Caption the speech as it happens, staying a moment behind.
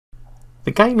The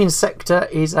gaming sector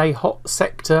is a hot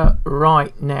sector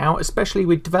right now, especially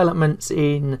with developments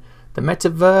in the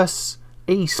metaverse,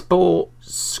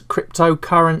 esports,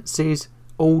 cryptocurrencies,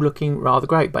 all looking rather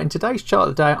great. But in today's chart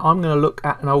of the day, I'm going to look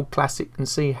at an old classic and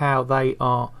see how they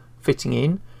are fitting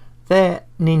in. They're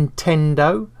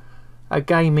Nintendo, a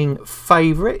gaming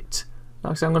favourite.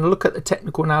 Like I said, I'm going to look at the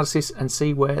technical analysis and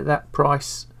see where that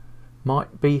price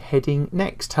might be heading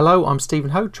next. Hello, I'm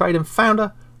Stephen Ho, trader and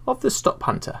founder of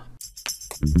TheStopHunter.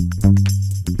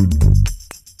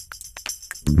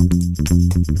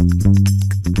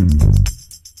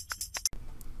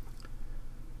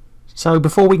 So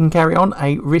before we can carry on,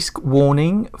 a risk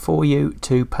warning for you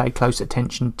to pay close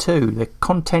attention to. The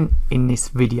content in this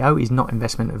video is not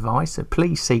investment advice, so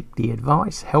please seek the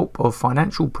advice, help of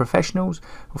financial professionals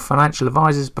or financial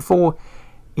advisors before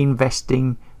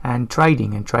investing and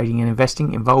trading. And trading and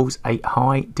investing involves a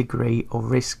high degree of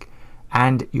risk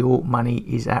and your money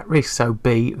is at risk, so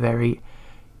be very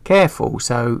careful.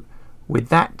 So with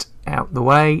that out the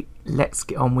way, let's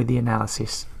get on with the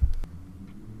analysis.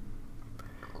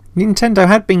 Nintendo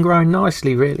had been growing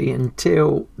nicely really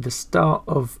until the start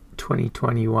of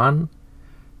 2021,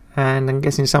 and I'm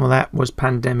guessing some of that was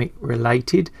pandemic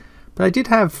related, but they did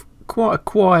have quite a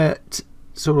quiet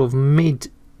sort of mid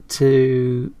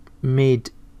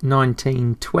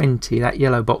 1920, that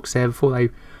yellow box there, before they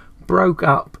broke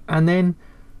up, and then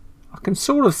I can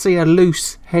sort of see a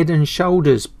loose head and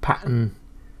shoulders pattern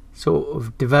sort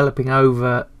of developing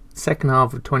over second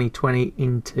half of 2020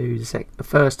 into the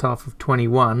first half of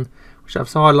 21, which I've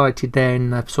highlighted there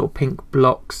in the sort of pink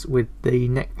blocks with the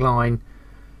neckline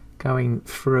going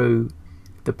through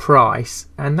the price,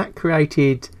 and that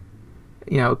created,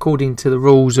 you know, according to the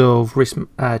rules of risk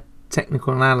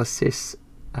technical analysis,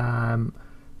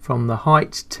 from the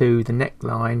height to the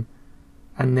neckline,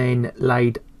 and then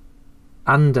laid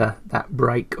under that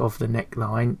break of the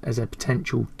neckline as a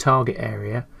potential target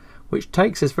area, which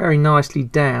takes us very nicely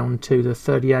down to the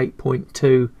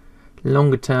 38.2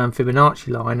 longer term Fibonacci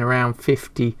line around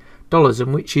 $50,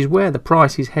 and which is where the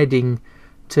price is heading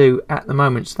to at the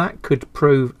moment. So that could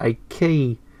prove a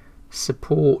key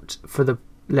support for the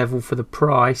level for the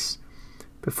price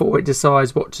before it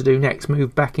decides what to do next,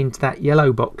 move back into that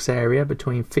yellow box area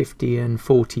between $50 and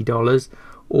 $40,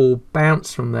 or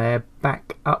bounce from there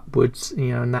back upwards, you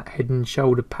know, and that head and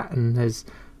shoulder pattern has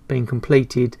been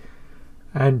completed,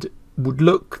 and would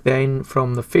look then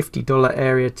from the $50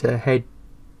 area to head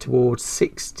towards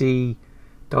 $60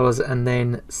 and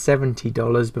then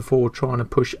 $70 before trying to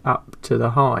push up to the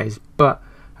highs. But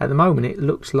at the moment it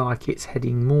looks like it's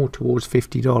heading more towards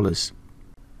 $50.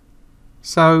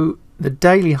 So the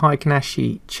daily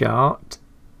Heikin-Ashi chart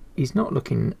is not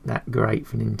looking that great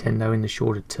for Nintendo in the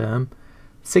shorter term.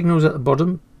 Signals at the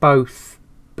bottom, both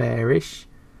bearish,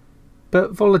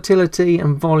 but volatility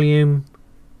and volume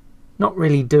not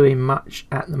really doing much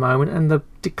at the moment, and the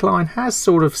decline has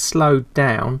sort of slowed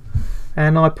down.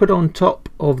 And I put on top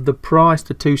of the price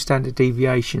the 2 standard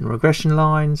deviation regression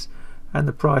lines, and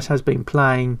the price has been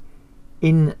playing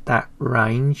in that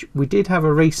range. We did have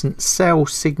a recent sell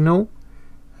signal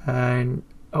in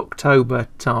October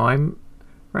time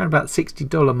around about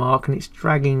 $60 mark, and it's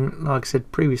dragging, like I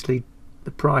said previously, the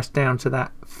price down to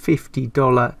that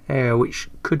 $50 area, which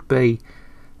could be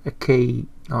a key,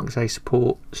 like I say,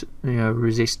 support, you know,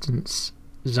 resistance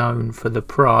zone for the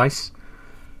price.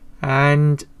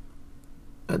 And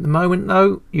at the moment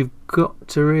though, you've got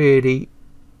to really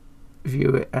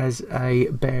view it as a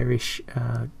bearish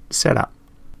setup.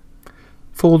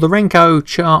 For the Renko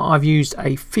chart, I've used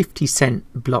a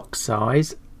 50-cent block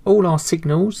size. All our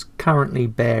signals currently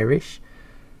bearish.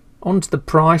 Onto the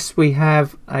price, we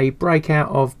have a breakout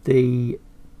of the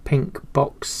pink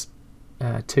box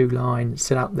 2 line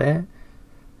set up there,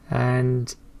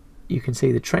 and you can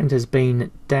see the trend has been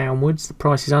downwards. The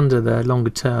price is under the longer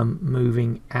term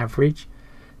moving average.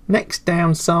 Next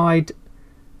downside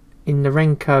in the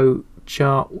Renko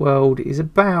chart world is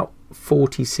about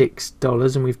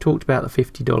 $46, and we've talked about the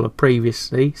 $50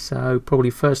 previously, so probably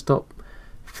first stop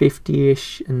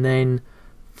 50ish and then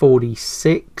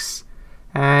 46.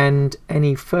 And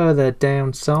any further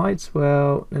downsides,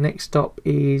 well, the next stop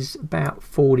is about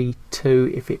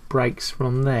 42 if it breaks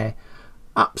from there.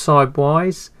 Upside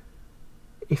wise,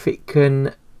 if it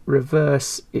can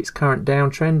reverse its current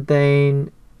downtrend,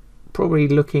 then probably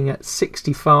looking at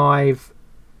 65,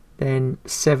 then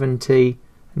 70,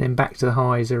 and then back to the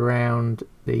highs around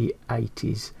the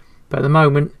 80s. But at the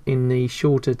moment, in the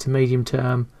shorter to medium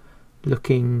term,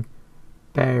 looking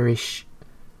bearish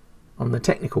on the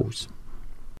technicals.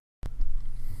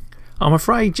 I'm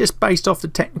afraid just based off the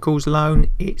technicals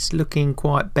alone, it's looking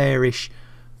quite bearish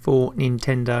for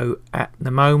Nintendo at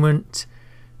the moment.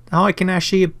 The Heikin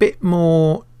Ashi a bit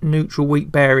more neutral,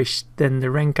 weak bearish than the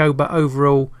Renko, but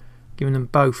overall giving them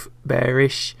both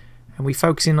bearish. And we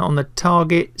focusing on the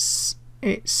targets,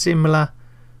 it's similar,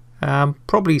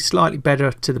 probably slightly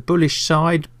better to the bullish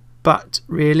side, but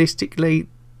realistically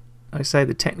I say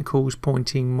the technicals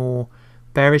pointing more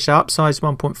bearish. Upsides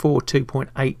 1.4,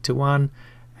 2.8 to 1,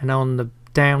 and on the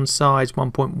downsides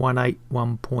 1.18,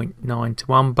 1.9 to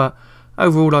 1, but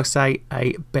overall I say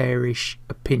a bearish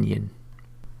opinion.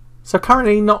 So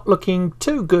currently not looking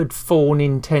too good for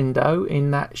Nintendo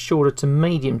in that shorter to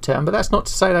medium term, but that's not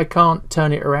to say they can't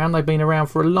turn it around. They've been around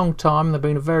for a long time, they've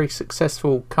been a very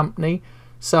successful company,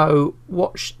 so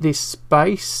watch this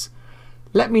space.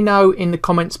 Let me know in the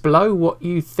comments below what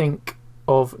you think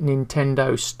of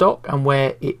Nintendo stock and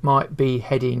where it might be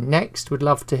heading next. Would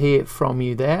love to hear from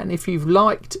you there. And if you've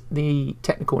liked the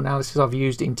technical analysis I've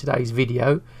used in today's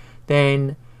video,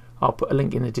 then I'll put a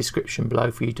link in the description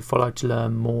below for you to follow to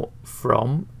learn more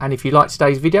from. And if you liked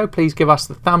today's video, please give us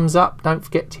the thumbs up. Don't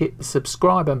forget to hit the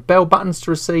subscribe and bell buttons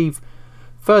to receive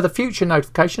further future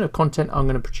notification of content I'm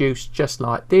going to produce just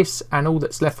like this. And all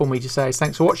that's left for me to say is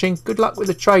thanks for watching, good luck with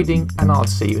the trading, and I'll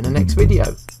see you in the next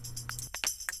video.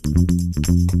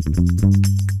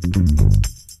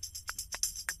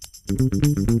 Thank you.